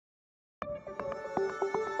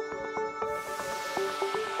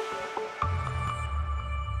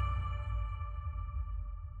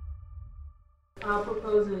Our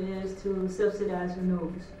proposal is to subsidize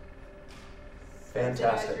renewables.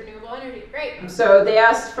 Fantastic. Subsidize renewable energy. Great. So they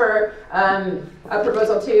asked for a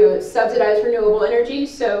proposal to subsidize renewable energy.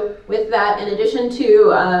 So with that, in addition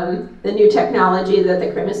to the new technology that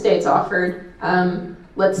the Krim Estates offered,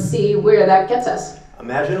 let's see where that gets us.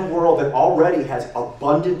 Imagine a world that already has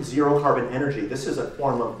abundant zero carbon energy. This is a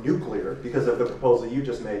form of nuclear because of the proposal you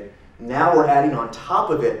just made. Now we're adding on top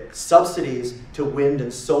of it subsidies to wind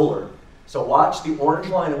and solar. So watch the orange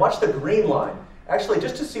line and watch the green line. Actually,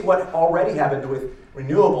 just to see what already happened with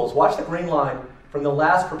renewables, watch the green line from the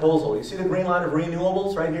last proposal. You see the green line of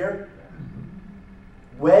renewables right here?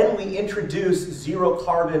 When we introduce zero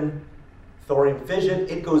carbon thorium fission,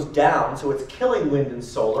 it goes down, so it's killing wind and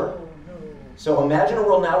solar. So imagine a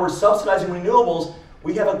world now we're subsidizing renewables.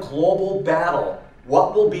 We have a global battle.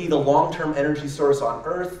 What will be the long-term energy source on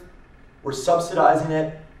Earth? We're subsidizing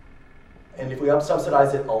it, and if we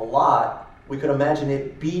subsidize it a lot, we could imagine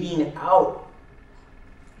it beating out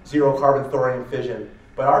zero carbon thorium fission.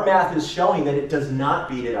 But our math is showing that it does not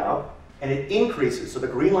beat it out, and it increases. So the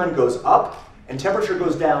green line goes up, and temperature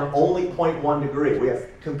goes down only 0.1 degree. We have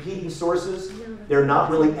competing sources. They're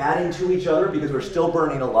not really adding to each other because we're still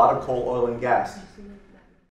burning a lot of coal, oil, and gas.